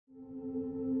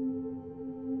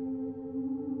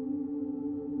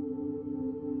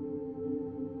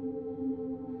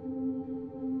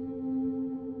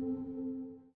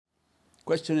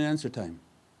Question and answer time.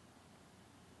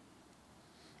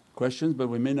 Questions, but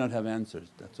we may not have answers,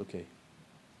 that's okay.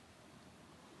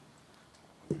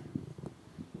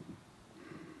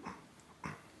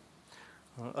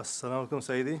 As-salamu alaykum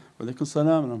Sayyidi. Wa alaikum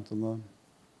salam wa rahmatullah.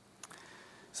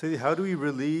 Sayyidi, how do we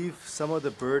relieve some of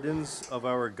the burdens of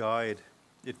our guide?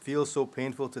 It feels so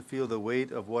painful to feel the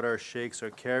weight of what our shaykhs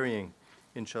are carrying.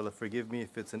 Inshallah, forgive me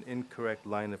if it's an incorrect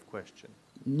line of question.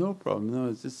 No problem, no,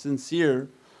 it's a sincere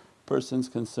person's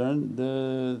concern.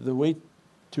 The way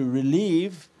to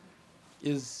relieve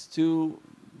is to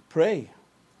pray.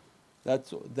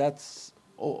 That's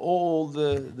all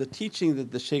the teaching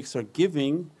that the shaykhs are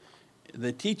giving.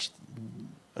 They teach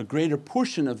a greater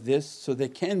portion of this so they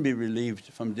can be relieved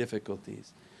from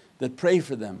difficulties. That pray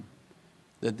for them,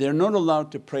 that they're not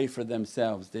allowed to pray for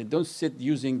themselves. They don't sit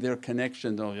using their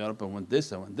connections, oh Ya Rabbi I want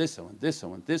this, I want this, I want this, I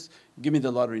want this, give me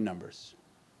the lottery numbers.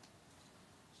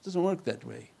 It doesn't work that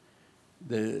way.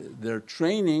 Their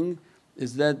training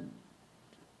is that,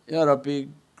 Ya Rabbi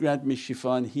grant me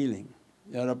shifa and healing,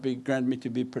 Ya Rabbi grant me to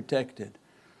be protected.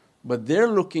 But they're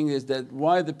looking is that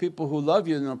why the people who love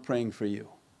you are not praying for you.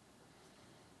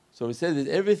 So we said that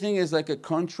everything is like a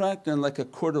contract and like a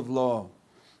court of law,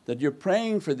 that you're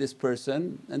praying for this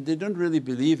person and they don't really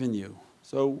believe in you.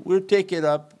 So we'll take it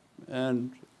up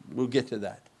and we'll get to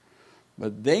that.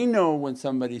 But they know when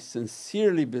somebody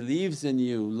sincerely believes in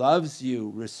you, loves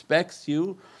you, respects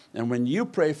you, and when you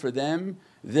pray for them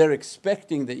they're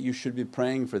expecting that you should be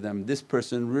praying for them. This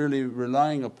person really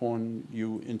relying upon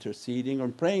you interceding or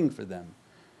praying for them.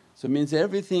 So it means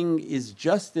everything is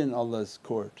just in Allah's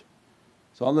court.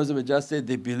 So Allah said,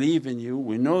 they believe in you,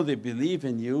 we know they believe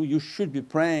in you, you should be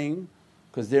praying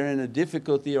because they're in a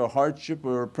difficulty or hardship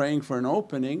or praying for an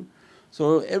opening.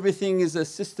 So everything is a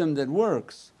system that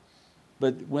works.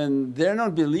 But when they're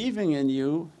not believing in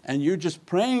you and you're just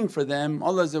praying for them,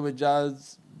 Allah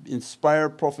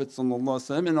inspired Prophet and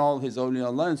all his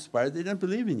awliyaullah inspired, they don't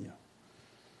believe in you.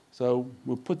 So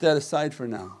we'll put that aside for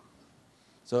now.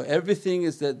 So everything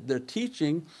is that they're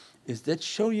teaching is that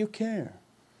show you care,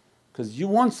 because you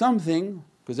want something,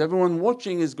 because everyone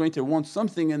watching is going to want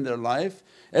something in their life.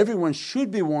 Everyone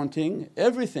should be wanting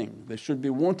everything, they should be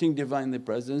wanting Divinely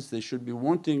Presence, they should be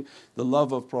wanting the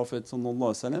love of Prophet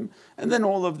and then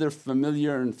all of their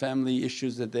familiar and family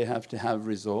issues that they have to have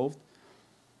resolved.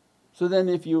 So then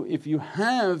if you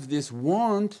have this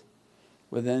want,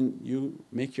 well then you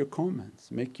make your comments,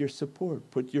 make your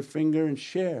support, put your finger and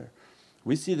share.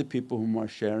 We see the people whom are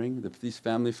sharing, these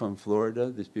family from Florida,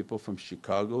 these people from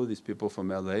Chicago, these people from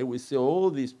LA, we see all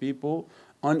these people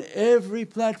on every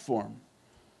platform.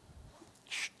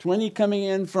 20 coming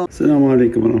in from… As-salamu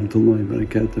alaykum wa rahmatullahi wa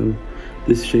barakatuh.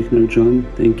 This is Shaykh Nurjan.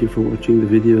 Thank you for watching the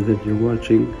video that you're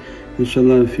watching.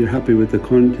 Inshallah, if you're happy with the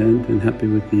content and happy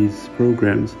with these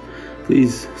programs,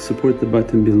 please support the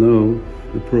button below,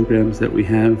 the programs that we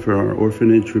have for our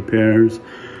orphanage repairs,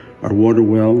 our water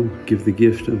well, Give the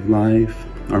Gift of Life,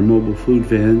 our mobile food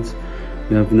vans.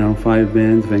 We have now 5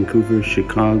 vans, Vancouver,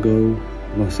 Chicago,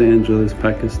 Los Angeles,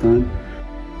 Pakistan.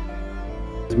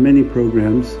 There's many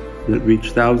programs that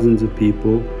reach thousands of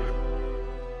people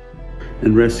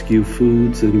and rescue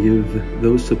foods and give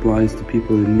those supplies to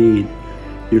people in need.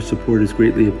 Your support is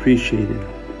greatly appreciated.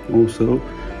 Also,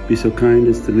 be so kind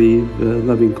as to leave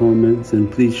loving comments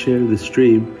and please share the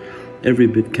stream. Every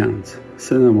bit counts.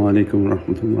 As-salamu alaykum wa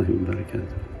rahmatullahi wa barakatuh.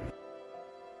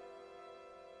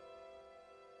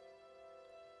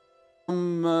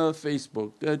 From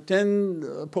Facebook,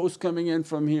 10 posts coming in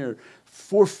from here,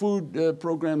 4 food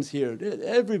programs here,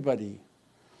 everybody.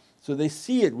 So they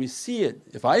see it, we see it.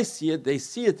 If I see it, they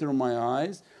see it through my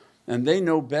eyes and they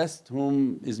know best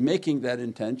whom is making that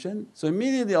intention. So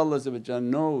immediately Allah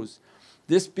knows.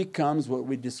 This becomes what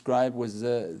we described was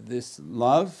this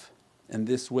love, and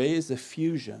this way is a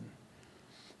fusion.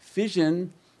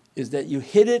 Fission is that you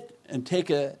hit it and take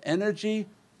a energy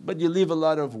but you leave a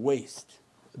lot of waste.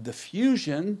 The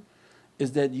fusion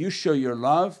is that you show your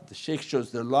love, the shaykh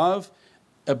shows their love,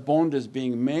 a bond is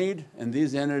being made and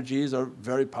these energies are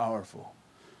very powerful.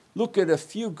 Look at a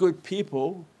few good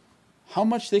people, how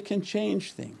much they can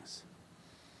change things,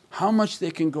 how much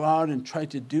they can go out and try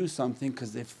to do something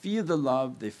because they feel the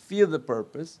love, they feel the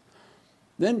purpose.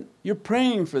 Then you're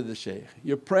praying for the shaykh,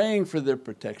 you're praying for their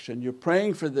protection, you're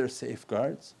praying for their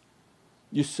safeguards,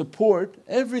 you support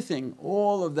everything.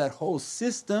 All of that whole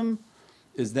system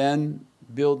is then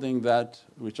building that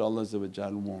which Allah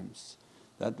wants.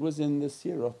 That was in the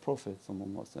seerah of Prophet.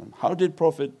 How did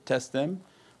Prophet test them?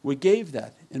 We gave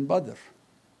that in Badr.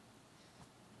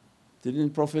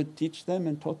 Didn't Prophet teach them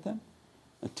and taught them?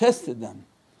 And tested them.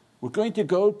 We're going to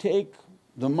go take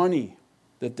the money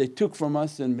that they took from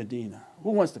us in Medina.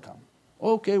 Who wants to come?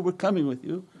 Okay, we're coming with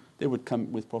you. They would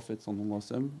come with Prophet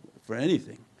for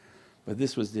anything. But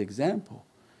this was the example.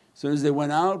 As soon as they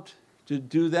went out to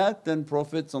do that, then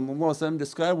Prophet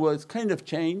described, well, it's kind of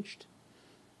changed,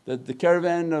 that the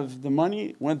caravan of the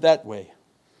money went that way.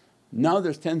 Now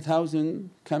there's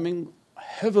 10,000 coming,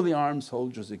 heavily armed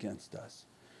soldiers against us.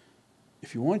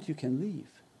 If you want, you can leave.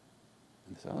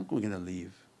 And they said, we're going to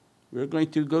leave. We're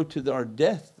going to go to our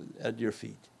death at your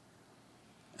feet.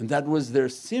 And that was their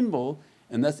symbol,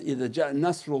 and that's إِذَا جَاءَ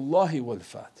نَصْرُ اللَّهِ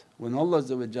وَالْفَتْحُ. When Allah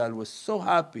was so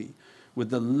happy with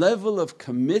the level of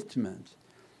commitment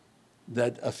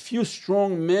that a few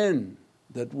strong men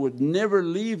that would never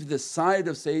leave the side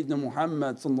of Sayyidina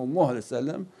Muhammad,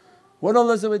 what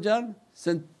Allah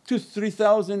sent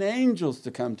 2,000-3,000 angels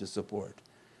to come to support.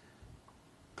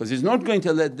 Because He's not going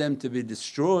to let them to be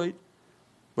destroyed,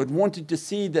 but wanted to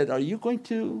see that, are you going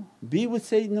to be with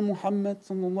Sayyidina Muhammad,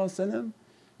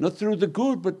 not through the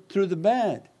good but through the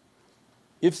bad?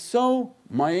 If so,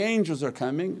 my angels are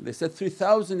coming. They said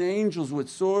 3,000 angels with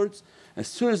swords. As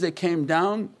soon as they came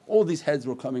down, all these heads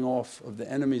were coming off of the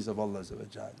enemies of Allah.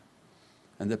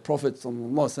 And the Prophet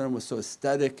was so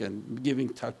ecstatic and giving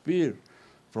takbir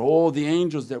for all the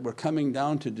angels that were coming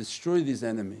down to destroy these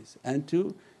enemies and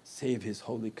to save his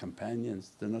holy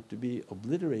companions. They're not to be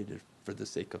obliterated for the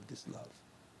sake of this love.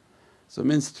 So it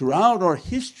means throughout our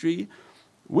history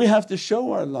we have to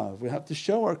show our love, we have to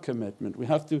show our commitment, we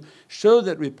have to show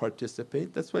that we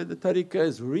participate. That's why the tariqah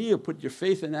is real, put your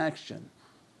faith in action.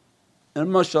 And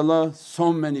mashaAllah,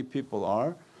 so many people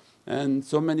are, and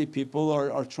so many people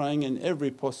are trying in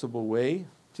every possible way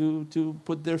to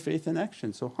put their faith in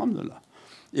action. So alhamdulillah,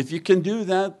 if you can do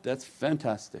that, that's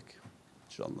fantastic,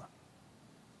 inshaAllah.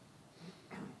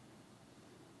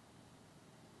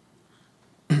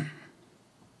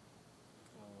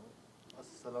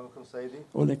 As-salamu alaykum Sayyidi.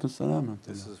 Wa alaykum as-salam.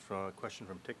 This is from a question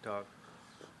from TikTok,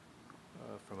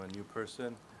 from a new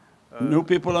person. New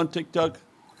people on TikTok,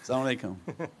 as-salamu alaykum.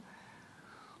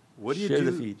 What do you Share do?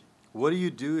 the feed. What do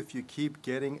you do if you keep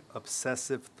getting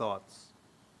obsessive thoughts?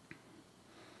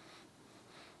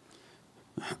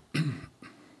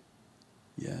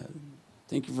 Yeah,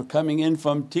 thank you for coming in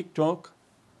from TikTok,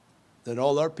 that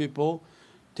all our people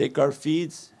take our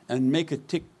feeds and make a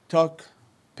TikTok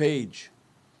page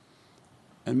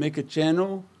and make a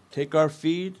channel, take our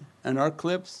feed and our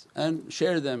clips and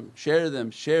share them, share them,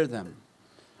 share them.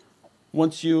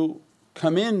 Once you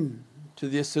come in to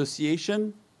the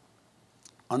association,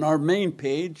 on our main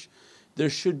page there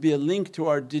should be a link to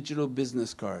our digital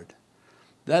business card.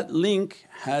 That link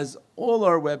has all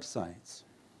our websites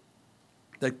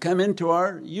that come into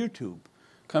our YouTube,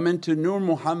 come into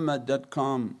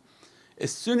nurmuhammad.com.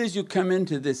 As soon as you come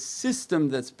into this system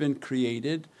that's been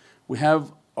created, we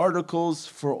have articles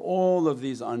for all of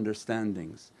these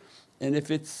understandings. And if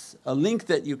it's a link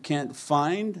that you can't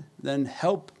find, then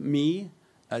help me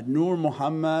at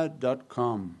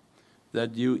nurmuhammad.com,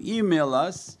 that you email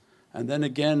us, and then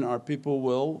again our people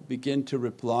will begin to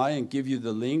reply and give you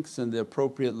the links and the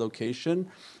appropriate location,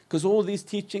 because all these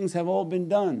teachings have all been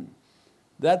done.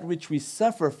 That which we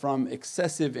suffer from,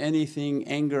 excessive anything,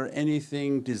 anger,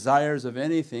 anything, desires of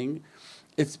anything,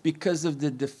 it's because of the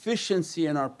deficiency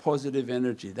in our positive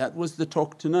energy. That was the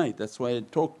talk tonight. That's why I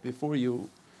talked before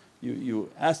you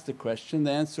asked the question,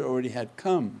 the answer already had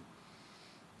come.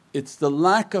 It's the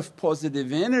lack of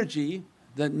positive energy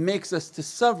that makes us to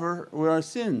suffer with our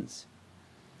sins.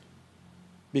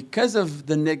 Because of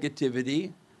the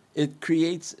negativity, it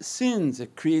creates sins,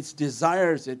 it creates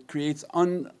desires, it creates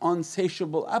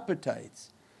unsatiable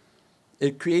appetites.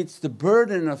 It creates the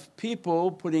burden of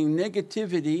people putting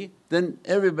negativity, then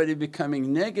everybody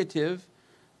becoming negative.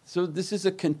 So this is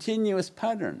a continuous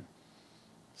pattern.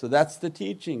 So that's the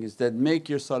teaching, is that make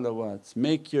your salawats,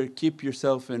 keep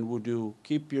yourself in wudu,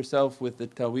 keep yourself with the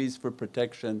taweez for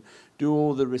protection, do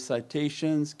all the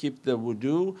recitations, keep the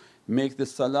wudu, make the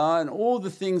salah and all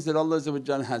the things that Allah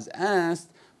has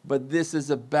asked. But this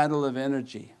is a battle of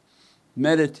energy.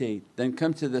 Meditate, then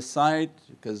come to the site,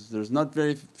 because there's not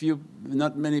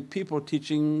many people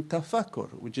teaching tafakkur,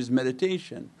 which is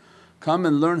meditation. Come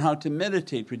and learn how to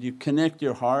meditate, where you connect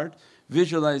your heart,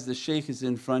 visualize the shaykh is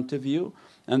in front of you,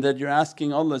 and that you're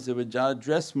asking Allah,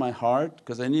 dress my heart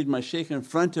because I need my shaykh in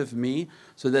front of me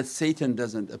so that Satan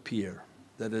doesn't appear,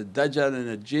 that a dajjal and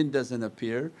a jinn doesn't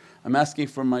appear. I'm asking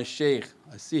for my shaykh,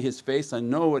 I see his face, I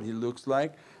know what he looks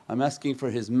like. I'm asking for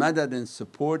his madad and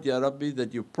support, Ya Rabbi,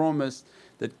 that you promised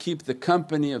that keep the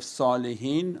company of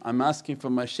saliheen. I'm asking for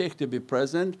my shaykh to be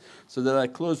present so that I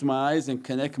close my eyes and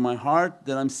connect my heart,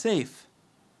 that I'm safe.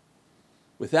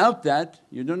 Without that,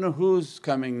 you don't know who's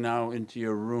coming now into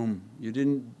your room.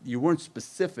 You weren't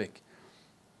specific.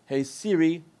 hey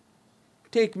Siri,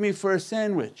 take me for a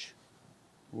sandwich.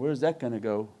 Where's that going to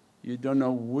go? You don't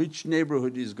know which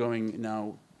neighborhood he's going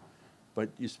now, but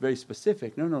it's very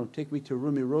specific. No, no, take me to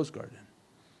Rumi Rose Garden.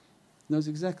 Knows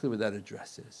exactly where that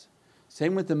address is.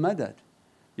 Same with the madad.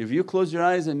 If you close your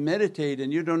eyes and meditate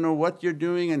and you don't know what you're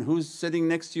doing and who's sitting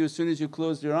next to you as soon as you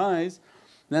close your eyes,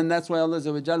 then that's why Allah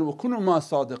وَكُنُوا مَا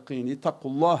صَادِقِينَ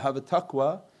ittaqullah, have a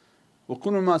taqwa,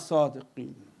 وَكُنُوا مَا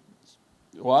صَادِقِينَ.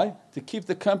 Why? To keep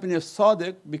the company of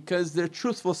Sadiq, because they're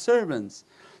truthful servants.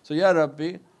 So, Ya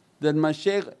Rabbi, that my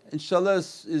shaykh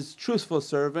inshaAllah is truthful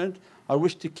servant, I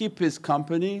wish to keep his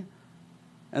company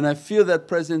and I feel that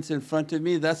presence in front of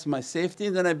me, that's my safety.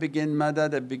 Then I begin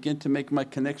madad, I begin to make my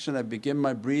connection, I begin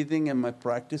my breathing and my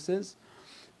practices.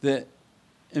 The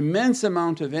immense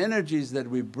amount of energies that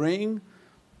we bring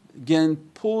again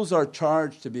pulls our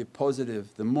charge to be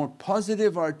positive. The more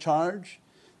positive our charge,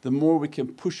 the more we can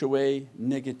push away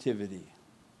negativity.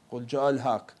 قُلْ جَاءَ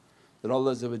الْحَقُّ, that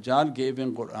Allah gave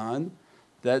in Qur'an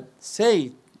that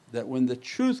say that when the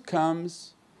truth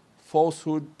comes,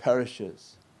 falsehood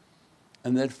perishes,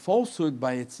 and that falsehood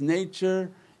by its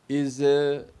nature is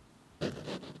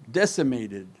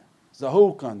decimated,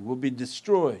 zahuqan, will be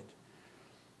destroyed.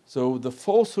 So the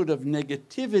falsehood of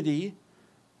negativity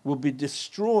will be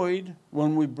destroyed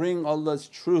when we bring Allah's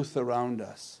truth around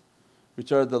us, which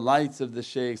are the lights of the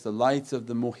shaykhs, the lights of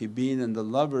the muhibbeen and the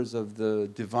lovers of the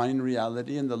Divine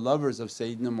Reality and the lovers of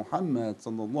Sayyidina Muhammad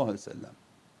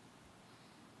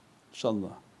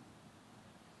inshaAllah.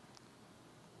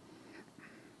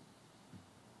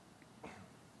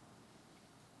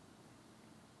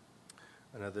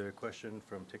 Another question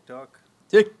from TikTok.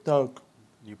 TikTok.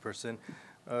 New person.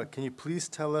 Can you please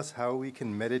tell us how we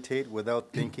can meditate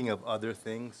without thinking of other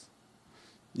things?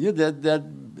 Yeah,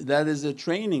 that is a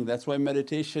training. That's why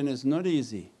meditation is not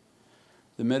easy.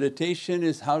 The meditation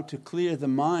is how to clear the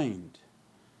mind,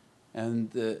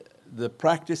 and the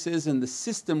practices and the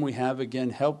system we have, again,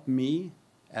 help me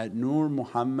at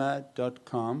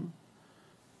nurmuhammad.com,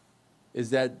 is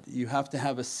that you have to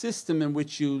have a system in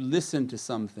which you listen to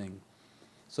something.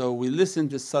 So we listen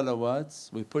to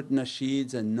salawats, we put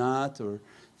nasheeds and naat or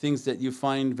things that you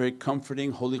find very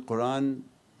comforting, Holy Qur'an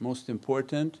most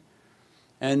important,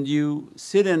 and you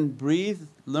sit and breathe,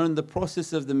 learn the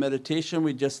process of the meditation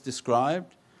we just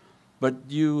described. But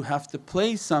you have to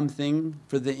play something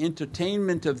for the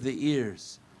entertainment of the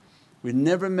ears. We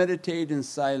never meditate in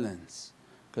silence,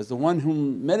 because the one who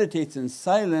meditates in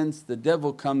silence, the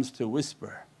devil comes to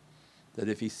whisper. That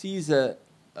if he sees a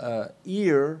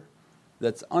ear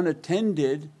that's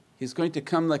unattended, he's going to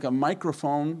come like a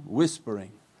microphone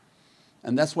whispering.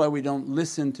 And that's why we don't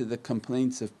listen to the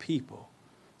complaints of people.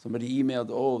 Somebody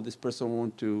emailed, oh, this person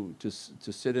wants to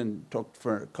sit and talk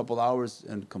for a couple hours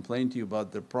and complain to you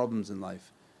about their problems in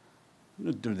life. We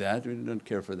don't do that, we don't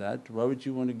care for that. Why would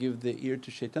you want to give the ear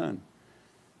to shaitan?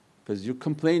 Because you're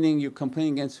complaining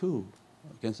against who?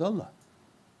 Against Allah.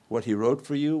 What He wrote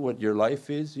for you, what your life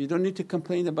is. You don't need to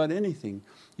complain about anything.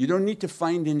 You don't need to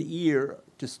find an ear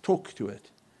to talk to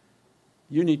it.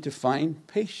 You need to find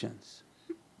patience.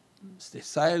 Stay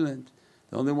silent.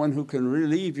 The only one who can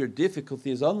relieve your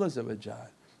difficulty is Allah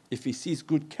if He sees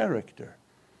good character.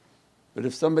 But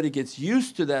if somebody gets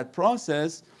used to that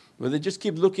process, well, they just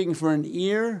keep looking for an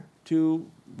ear to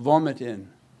vomit in,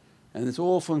 and it's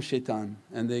all from shaitan,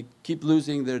 and they keep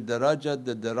losing their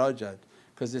darajat,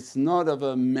 because it's not of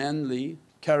a manly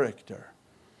character.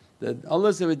 That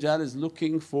Allah is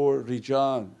looking for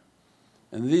rijal,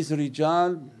 and these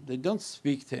rijal, they don't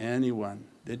speak to anyone,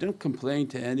 they don't complain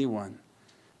to anyone.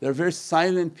 They're very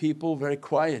silent people, very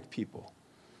quiet people.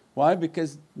 Why?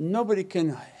 Because nobody can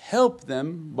help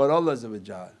them but Allah,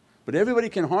 but everybody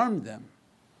can harm them.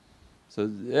 So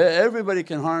everybody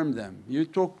can harm them. You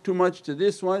talk too much to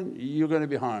this one, you're going to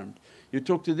be harmed. You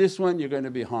talk to this one, you're going to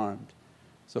be harmed.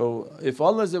 So if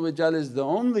Allah is the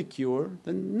only cure,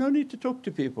 then no need to talk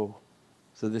to people.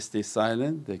 So they stay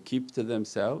silent, they keep to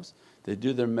themselves, they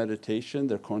do their meditation,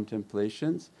 their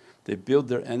contemplations, they build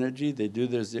their energy, they do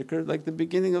their zikr like the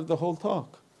beginning of the whole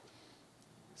talk.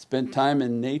 Spend time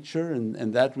in nature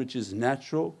and that which is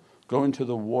natural, go into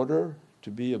the water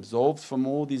to be absolved from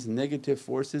all these negative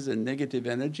forces and negative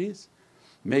energies,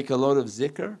 make a lot of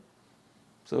zikr.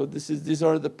 So these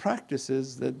are the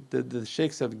practices that the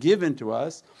shaykhs have given to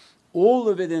us, all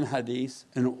of it in hadith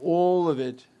and all of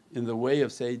it in the way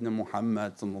of Sayyidina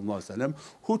Muhammad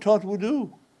who taught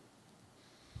wudu.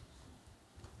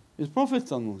 His Prophet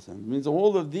means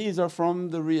all of these are from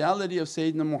the reality of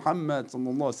Sayyidina Muhammad.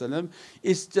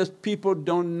 It's just people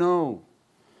don't know.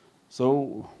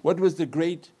 So what was the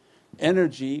great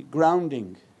energy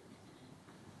grounding?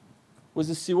 Was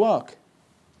the siwak.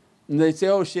 And they say,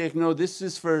 oh Shaykh, no, this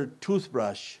is for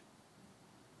toothbrush,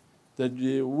 that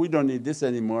we don't need this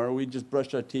anymore, we just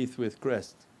brush our teeth with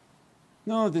crest.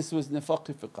 No, this was nifaq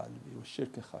fi qalbi wa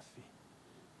shirk khafi.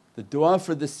 The dua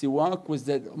for the siwak was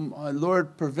that,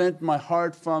 Lord, prevent my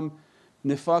heart from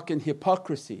nifaq and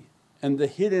hypocrisy and the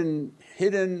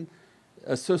hidden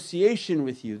association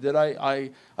with you, that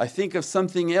I think of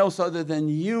something else other than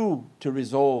you to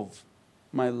resolve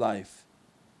my life.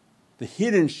 The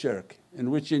hidden shirk, in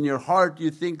which in your heart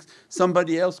you think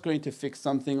somebody else going to fix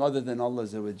something other than Allah.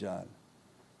 So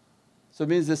it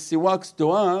means the siwak's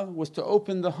dua was to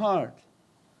open the heart.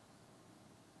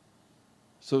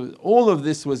 So all of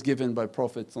this was given by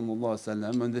Prophet.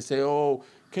 When they say, oh,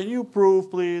 can you prove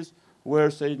please where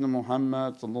Sayyidina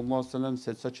Muhammad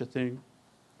said such a thing?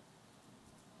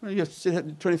 Well, you have to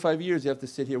sit 25 years, you have to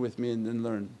sit here with me and then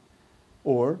learn.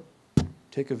 Or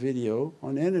take a video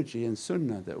on energy and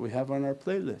sunnah that we have on our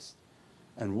playlist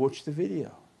and watch the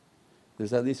video.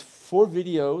 There's at least 4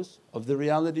 videos of the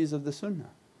realities of the sunnah.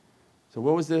 So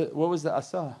what was the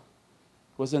asa?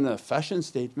 It wasn't a fashion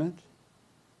statement,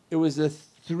 it was a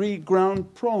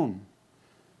 3-ground prone,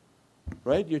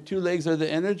 right? Your 2 legs are the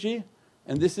energy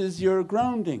and this is your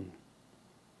grounding.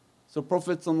 So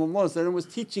Prophet was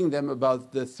teaching them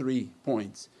about the 3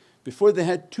 points. Before they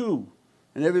had 2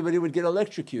 and everybody would get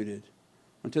electrocuted,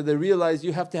 until they realized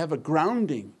you have to have a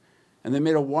grounding, and they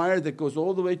made a wire that goes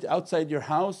all the way to outside your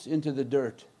house into the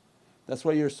dirt. That's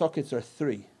why your sockets are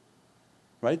 3,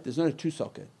 right? There's not a 2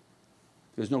 socket,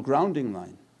 there's no grounding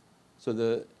line. So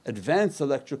the advanced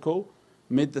electrical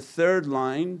made the 3rd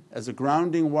line as a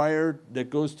grounding wire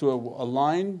that goes to a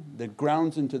line that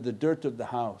grounds into the dirt of the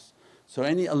house. So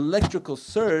any electrical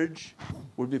surge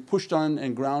would be pushed on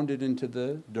and grounded into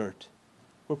the dirt.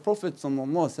 But Prophet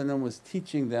was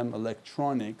teaching them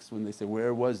electronics. When they say,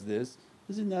 where was this?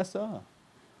 This is in asa.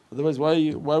 Otherwise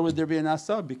why would there be an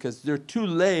asa? Because there are 2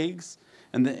 legs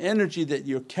and the energy that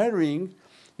you're carrying,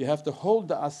 you have to hold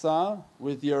the asa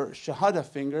with your shahada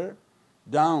finger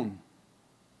down.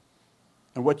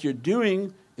 And what you're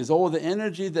doing is all the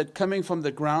energy that coming from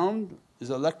the ground is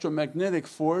electromagnetic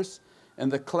force,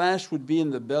 and the clash would be in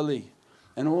the belly.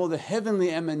 And all the heavenly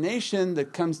emanation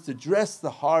that comes to dress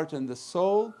the heart and the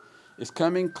soul is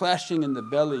coming clashing in the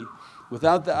belly.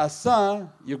 Without the asa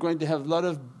you're going to have a lot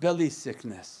of belly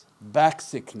sickness, back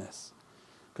sickness,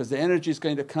 because the energy is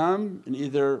going to come and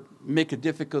either make a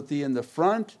difficulty in the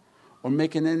front or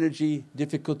make an energy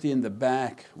difficulty in the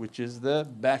back, which is the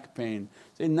back pain.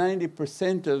 Say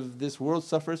 90% of this world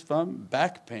suffers from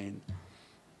back pain,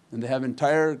 and they have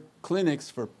entire clinics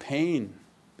for pain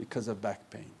because of back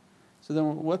pain. So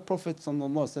then what Prophet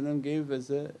gave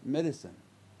as a medicine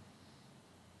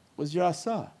was your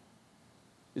asa,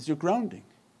 is your grounding.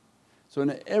 So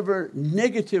in an ever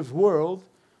negative world,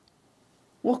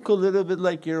 walk a little bit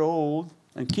like you're old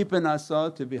and keep an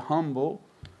asa to be humble,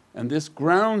 and this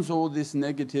grounds all this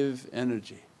negative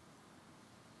energy.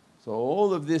 So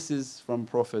all of this is from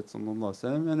Prophet.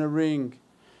 And a ring,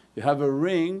 you have a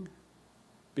ring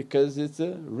because it's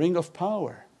a ring of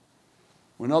power.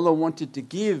 When Allah wanted to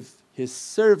give His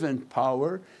servant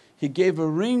power, He gave a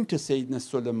ring to Sayyidina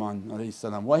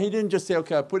Sulaiman. Why He didn't just say,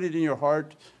 okay, I put it in your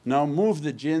heart, now move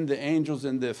the jinn, the angels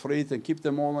and the ifrit and keep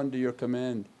them all under your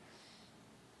command?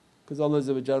 Because Allah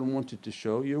wanted to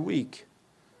show you're weak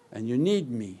and you need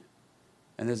me,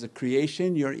 and as a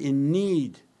creation you're in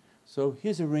need. So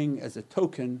here's a ring as a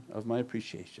token of my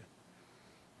appreciation.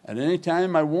 At any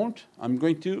time I want, I'm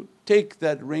going to take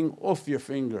that ring off your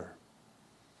finger.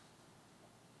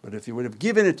 But if you would have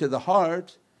given it to the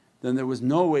heart, then there was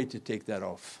no way to take that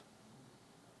off,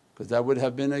 because that would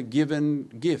have been a given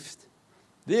gift.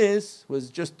 This was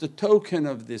just a token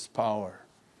of this power.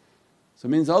 So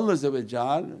it means Allah,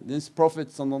 this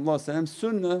Prophet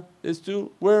sunnah is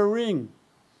to wear a ring.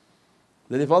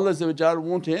 That if Allah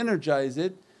want to energize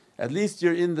it, at least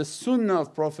you're in the sunnah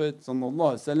of Prophet.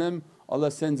 Allah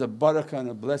sends a barakah and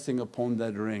a blessing upon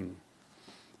that ring.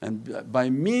 And by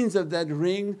means of that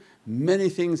ring many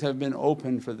things have been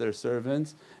opened for their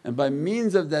servants, and by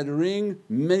means of that ring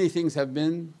many things have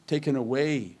been taken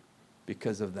away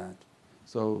because of that.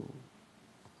 So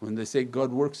when they say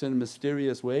God works in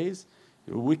mysterious ways,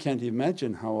 we can't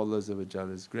imagine how Allah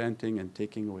is granting and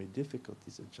taking away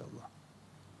difficulties, inshaAllah.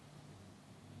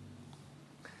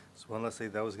 SubhanAllah, say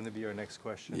that was going to be our next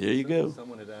question. There you go.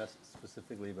 Someone had asked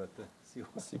specifically about the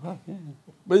siwak. Yeah.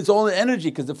 But it's all the energy,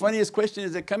 because the funniest question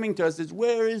is that coming to us is,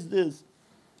 where is this?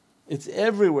 It's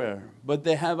everywhere, but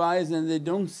they have eyes and they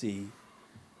don't see.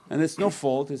 And it's no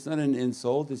fault, it's not an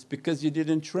insult, it's because you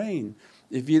didn't train.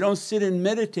 If you don't sit and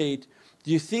meditate,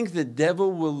 do you think the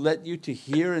devil will let you to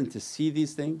hear and to see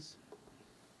these things?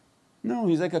 No,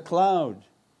 he's like a cloud.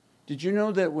 Did you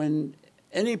know that when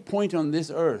any point on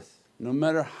this earth, no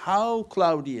matter how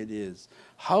cloudy it is,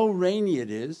 how rainy it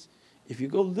is, if you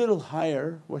go a little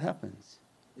higher, what happens?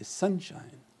 It's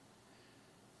sunshine.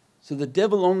 So the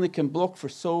devil only can block for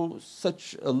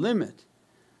such a limit.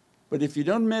 But if you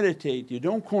don't meditate, you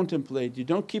don't contemplate, you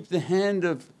don't keep the hand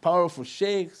of powerful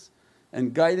shaykhs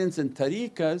and guidance and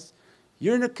tariqas,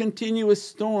 you're in a continuous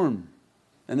storm.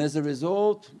 And as a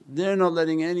result, they're not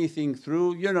letting anything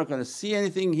through, you're not going to see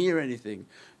anything, hear anything.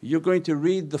 You're going to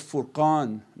read the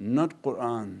Furqan, not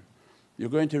Qur'an. You're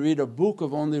going to read a book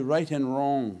of only right and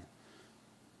wrong.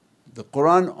 The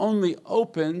Qur'an only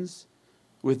opens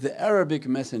with the Arabic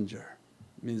messenger,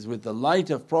 means with the light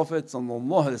of Prophet,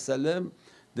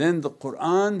 then the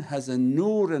Qur'an has a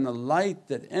nur and a light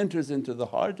that enters into the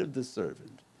heart of the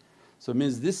servant. So it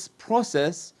means this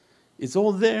process is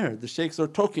all there, the shaykhs are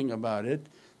talking about it,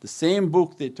 the same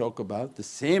book they talk about, the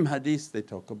same hadith they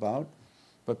talk about,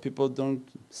 but people don't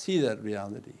see that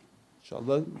reality.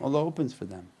 InshaAllah, Allah opens for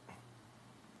them.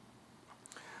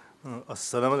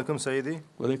 As-salamu alaykum Sayyidi.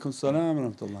 Wa alaykum salam wa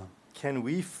rahmatullah. Can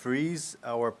we freeze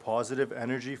our positive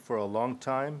energy for a long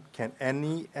time? Can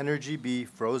any energy be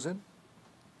frozen?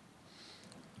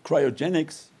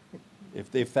 Cryogenics,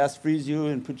 if they fast freeze you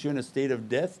and put you in a state of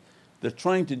death, they're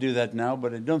trying to do that now,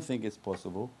 but I don't think it's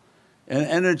possible. And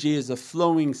energy is a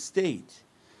flowing state.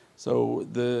 So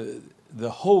the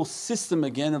whole system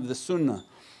again of the sunnah.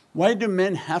 Why do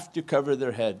men have to cover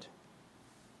their head?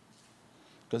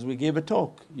 Because we gave a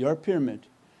talk, your pyramid.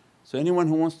 So anyone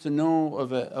who wants to know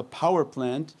of a power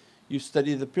plant, you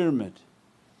study the pyramid.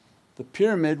 The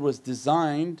pyramid was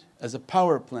designed as a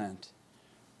power plant.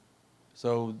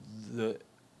 So the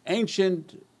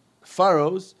ancient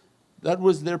pharaohs, that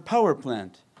was their power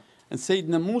plant. And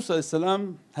Sayyidina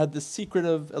Musa had the secret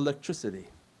of electricity.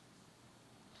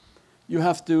 You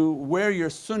have to wear your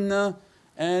sunnah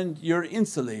and you're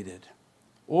insulated.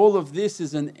 All of this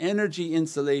is an energy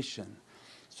insulation.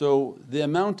 So the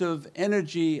amount of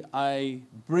energy I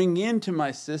bring into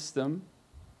my system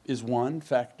is one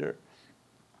factor.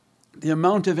 The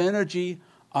amount of energy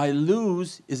I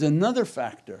lose is another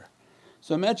factor.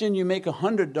 So imagine you make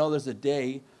 $100 a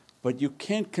day but you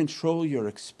can't control your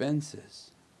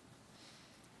expenses.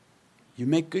 You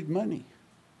make good money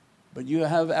but you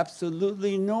have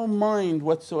absolutely no mind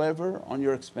whatsoever on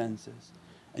your expenses.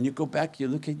 And you go back, you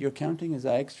look at your accounting, as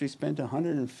I actually spent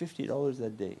 $150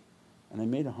 that day and I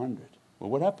made 100. Well,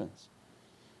 what happens?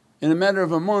 In a matter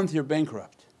of a month you're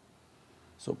bankrupt.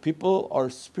 So people are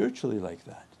spiritually like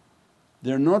that.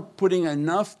 They're not putting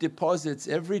enough deposits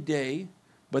every day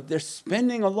but they're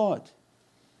spending a lot.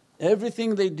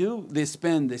 Everything they do they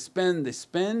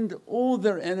spend all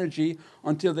their energy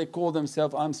until they call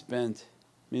themselves, I'm spent.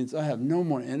 Means I have no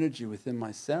more energy within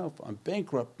myself, I'm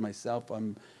bankrupt myself,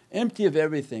 I'm empty of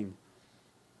everything.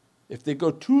 If they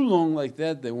go too long like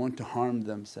that they want to harm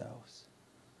themselves.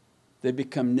 They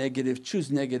become negative,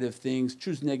 choose negative things,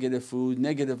 choose negative food,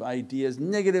 negative ideas,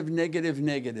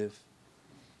 negative.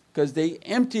 Because they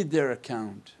emptied their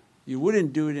account. You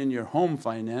wouldn't do it in your home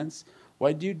finance,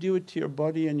 why do you do it to your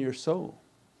body and your soul?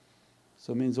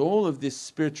 So it means all of this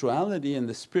spirituality and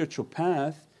the spiritual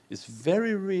path is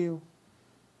very real.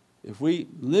 If we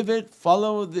live it,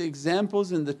 follow the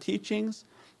examples and the teachings,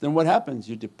 then what happens?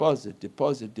 You deposit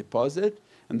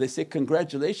and they say,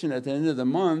 congratulations, at the end of the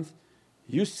month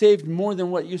you saved more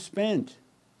than what you spent.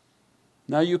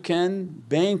 Now you can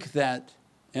bank that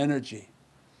energy.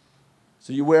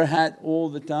 So you wear a hat all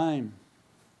the time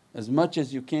as much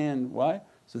as you can. Why?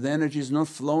 So the energy is not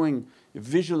flowing. You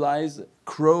visualize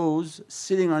crows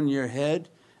sitting on your head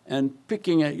and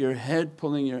picking at your head,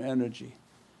 pulling your energy.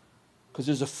 Because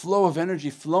there's a flow of energy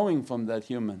flowing from that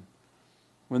human.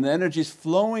 When the energy is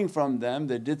flowing from them,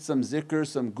 they did some zikr,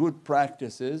 some good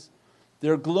practices,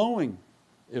 they're glowing.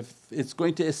 If it's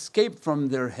going to escape from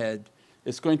their head,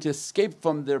 it's going to escape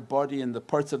from their body and the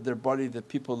parts of their body that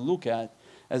people look at.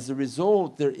 As a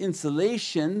result, their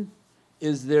insulation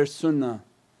is their sunnah.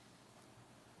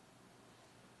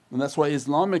 And that's why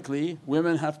Islamically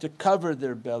women have to cover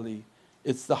their belly.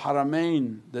 It's the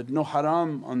haramain, that no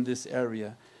haram on this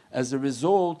area. As a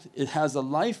result, it has a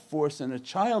life force and a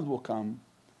child will come.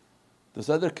 Those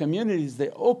other communities they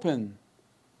open.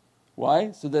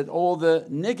 Why? So that all the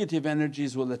negative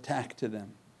energies will attack to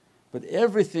them. But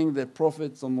everything that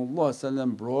Prophet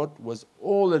brought was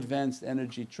all advanced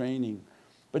energy training,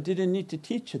 but didn't need to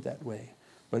teach it that way.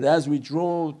 But as we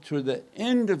draw to the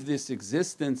end of this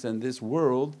existence and this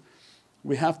world,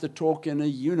 we have to talk in a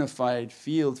unified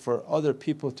field for other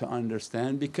people to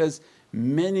understand, because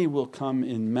many will come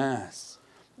in mass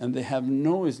and they have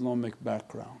no Islamic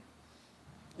background.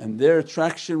 and their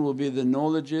attraction will be the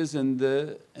knowledges and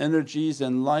the energies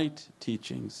and light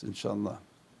teachings inshaAllah.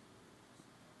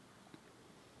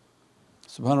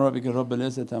 Subhana rabbika rabbil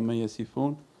izzati amma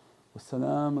yasifoon wa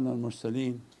salaamun al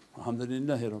mursaleen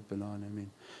walhamdulillahi rabbil alameen.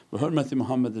 Bi hurmati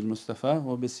Muhammadan Mustafa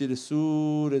wa bi siri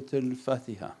Surat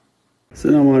al-Fatiha.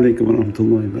 As-salamu alaykum wa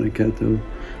rahmatullahi wa barakatuh.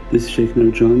 This is Shaykh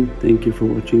Nurjan. Thank you for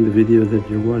watching the video that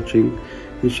you're watching.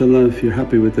 Inshallah, if you're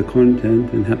happy with the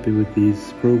content and happy with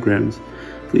these programs,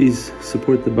 please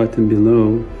support the button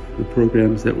below, the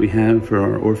programs that we have for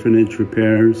our orphanage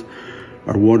repairs,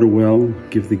 our water well,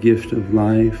 Give the Gift of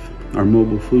Life, our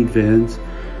mobile food vans.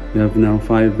 We have now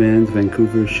 5 vans: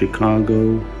 Vancouver,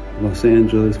 Chicago, Los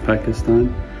Angeles,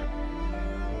 Pakistan.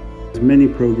 There's many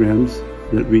programs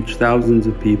that reach thousands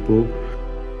of people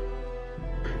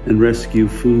and rescue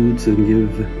foods and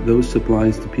give those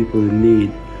supplies to people in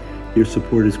need. Your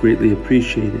support is greatly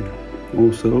appreciated.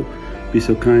 Also, be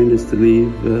so kind as to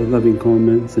leave loving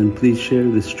comments, and please share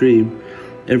the stream.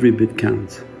 Every bit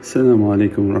counts. As-salamu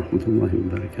alaykum wa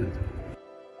rahmatullahi wa barakatuh.